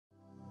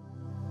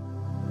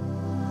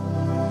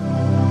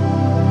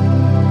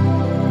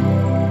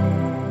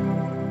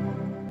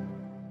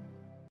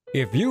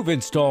If you've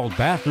installed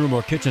bathroom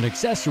or kitchen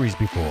accessories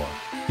before,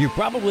 you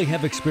probably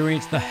have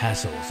experienced the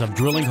hassles of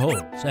drilling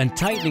holes and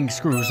tightening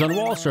screws on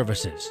wall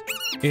surfaces.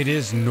 It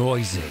is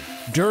noisy,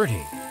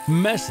 dirty,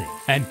 messy,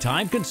 and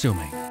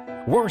time-consuming.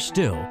 Worse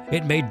still,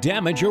 it may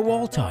damage your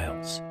wall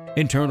tiles,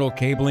 internal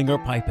cabling or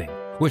piping,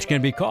 which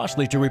can be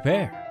costly to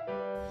repair.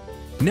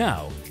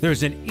 Now,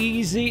 there's an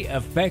easy,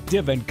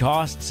 effective, and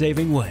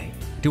cost-saving way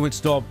to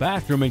install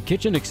bathroom and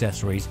kitchen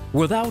accessories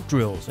without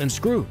drills and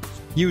screws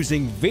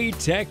using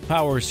VTech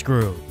Power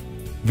Screw.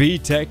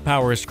 VTech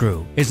Power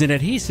Screw is an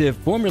adhesive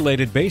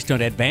formulated based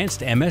on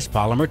advanced MS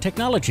polymer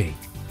technology.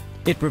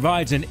 It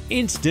provides an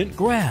instant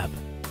grab.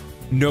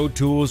 No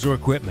tools or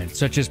equipment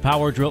such as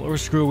power drill or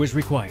screw is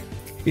required.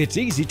 It's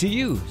easy to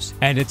use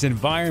and it's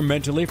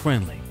environmentally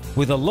friendly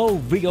with a low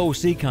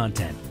VOC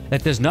content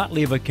that does not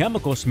leave a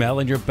chemical smell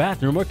in your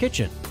bathroom or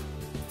kitchen.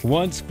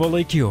 Once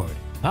fully cured,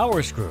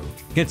 Power Screw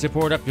can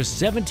support up to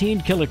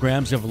 17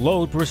 kilograms of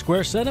load per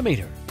square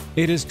centimeter.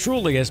 It is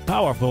truly as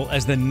powerful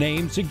as the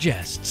name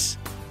suggests.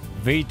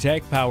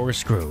 VTech Power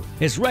Screw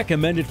is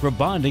recommended for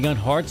bonding on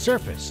hard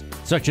surface,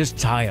 such as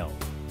tile,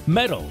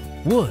 metal,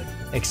 wood,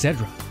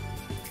 etc.,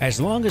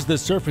 as long as the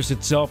surface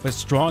itself is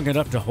strong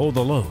enough to hold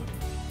the load.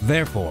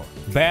 Therefore,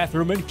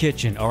 bathroom and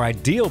kitchen are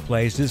ideal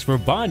places for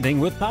bonding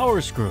with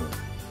Power Screw.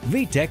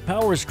 VTech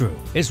Power Screw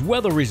is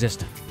weather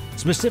resistant,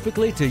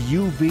 specifically to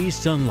UV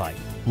sunlight,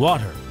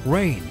 water,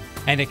 rain,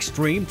 and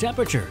extreme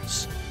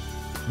temperatures.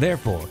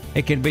 Therefore,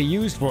 it can be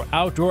used for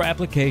outdoor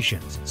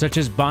applications such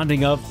as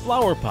bonding of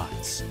flower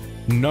pots,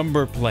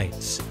 number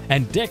plates,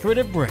 and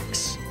decorative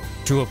bricks.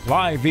 To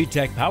apply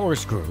VTech Power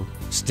Screw,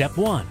 Step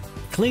 1.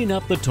 Clean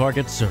up the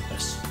target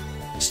surface.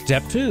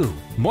 Step 2.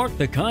 Mark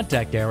the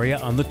contact area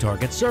on the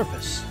target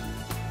surface.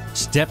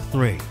 Step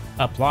 3.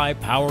 Apply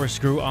Power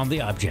Screw on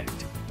the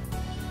object.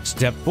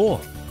 Step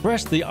 4.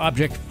 Press the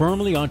object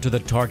firmly onto the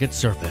target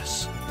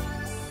surface.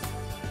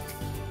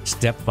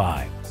 Step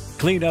 5.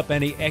 Clean up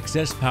any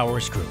excess Power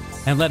Screw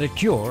and let it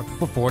cure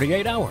for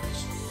 48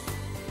 hours.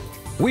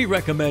 We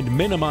recommend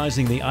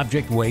minimizing the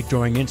object weight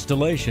during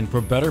installation for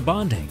better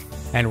bonding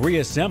and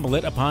reassemble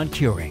it upon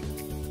curing.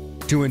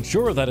 To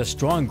ensure that a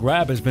strong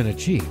grab has been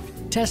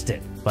achieved, test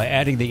it by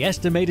adding the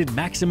estimated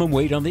maximum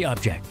weight on the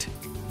object.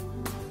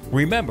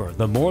 Remember,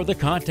 the more the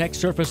contact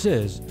surface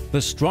is,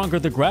 the stronger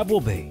the grab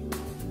will be.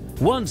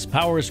 Once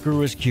Power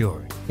Screw is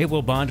cured, it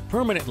will bond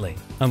permanently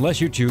unless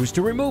you choose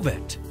to remove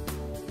it.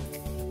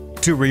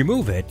 To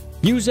remove it,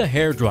 use a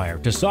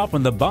hairdryer to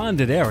soften the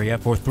bonded area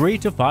for 3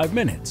 to 5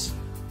 minutes.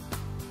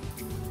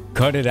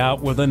 Cut it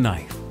out with a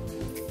knife.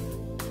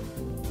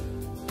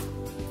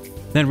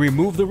 Then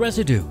remove the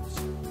residues.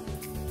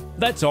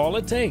 That's all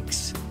it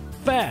takes.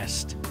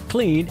 Fast,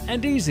 clean,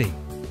 and easy.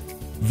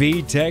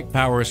 VTech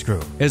Power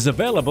Screw is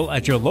available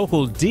at your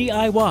local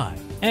DIY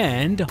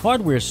and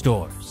hardware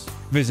stores.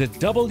 Visit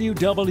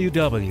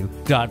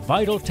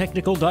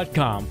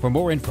www.vitaltechnical.com for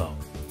more info.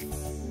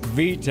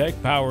 VTech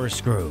Power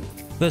Screw,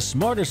 the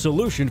smarter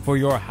solution for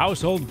your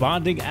household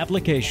bonding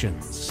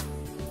applications.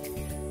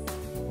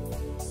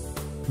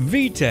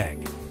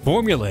 VTech,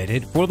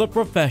 formulated for the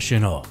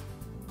professional.